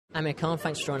Amir Khan,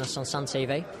 thanks for joining us on Sun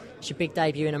TV. It's your big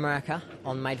debut in America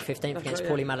on May the 15th against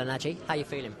Paulie Malignaggi. How are you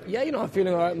feeling? Yeah, I'm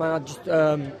feeling alright, man.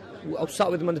 I sat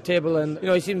with him on the table and,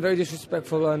 he seemed very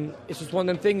disrespectful, and it's just one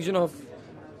of them things,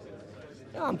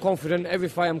 I'm confident. Every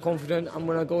fight I'm confident. I'm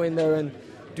going to go in there and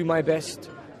do my best.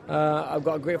 I've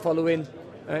got a great following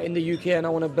in the UK, and I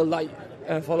want to build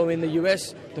that following in the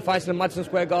US. The fight's in the Madison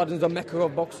Square Gardens, the mecca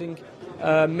of boxing,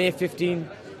 May 15.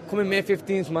 Coming May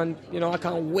 15th, man, I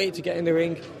can't wait to get in the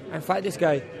ring and fight this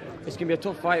guy. It's going to be a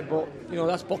tough fight, but,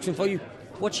 that's boxing for you.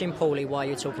 Watching Paulie while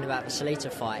you were talking about the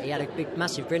Salita fight, he had a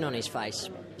massive grin on his face.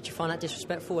 Did you find that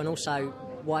disrespectful? And also,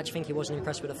 why do you think he wasn't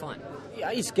impressed with the fight?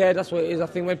 Yeah, he's scared, that's what it is. I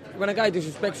think when a guy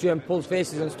disrespects you and pulls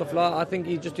faces and stuff like that, I think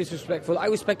he's just disrespectful. I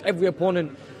respect every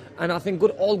opponent, and I think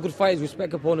all good fighters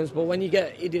respect opponents, but when you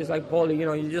get idiots like Paulie,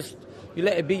 you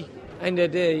let it be. End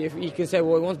of the day, if he can say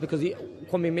what he wants, because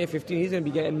coming May 15, he's going to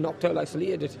be getting knocked out like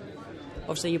Salita did.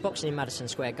 Obviously, you're boxing in Madison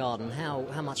Square Garden. How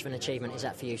much of an achievement is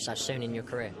that for you so soon in your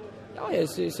career? Oh, yeah,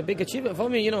 it's a big achievement for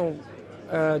me,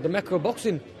 the mecca of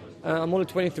boxing. I'm only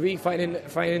 23, fighting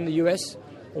in the US.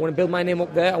 I want to build my name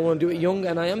up there. I want to do it young,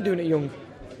 and I am doing it young.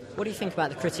 What do you think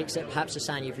about the critics that perhaps are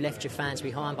saying you've left your fans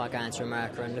behind by going to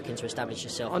America and looking to establish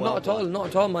yourself? Not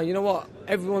at all, man. You know what?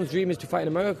 Everyone's dream is to fight in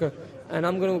America, and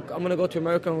I'm gonna go to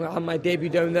America and have my debut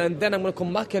down there, and then I'm gonna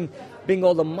come back and bring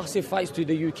all the massive fights to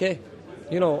the UK,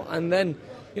 and then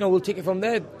we'll take it from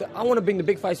there. I want to bring the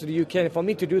big fights to the UK, and for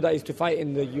me to do that is to fight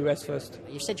in the US first.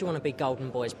 You said you want to be Golden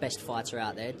Boy's best fighter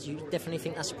out there. Do you definitely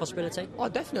think that's a possibility? Oh,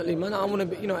 definitely, man. I want to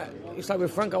be, it's like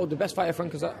with Frank. I was the best fighter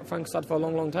Frank's had for a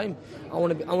long, long time. I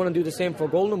want to do the same for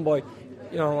Golden Boy,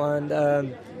 and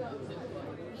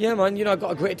yeah, man. I've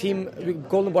got a great team.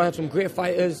 Golden Boy had some great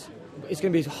fighters. It's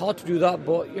going to be hard to do that,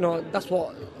 but that's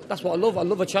what I love. I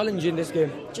love a challenge in this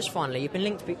game. Just finally, you've been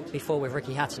linked before with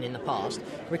Ricky Hatton in the past.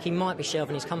 Ricky might be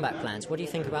shelving his comeback plans. What do you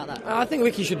think about that? I think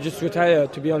Ricky should just retire,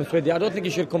 to be honest with you. I don't think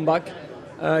he should come back.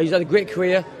 He's had a great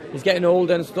career. He's getting old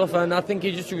and stuff, and I think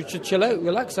he just should chill out,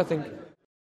 relax, I think.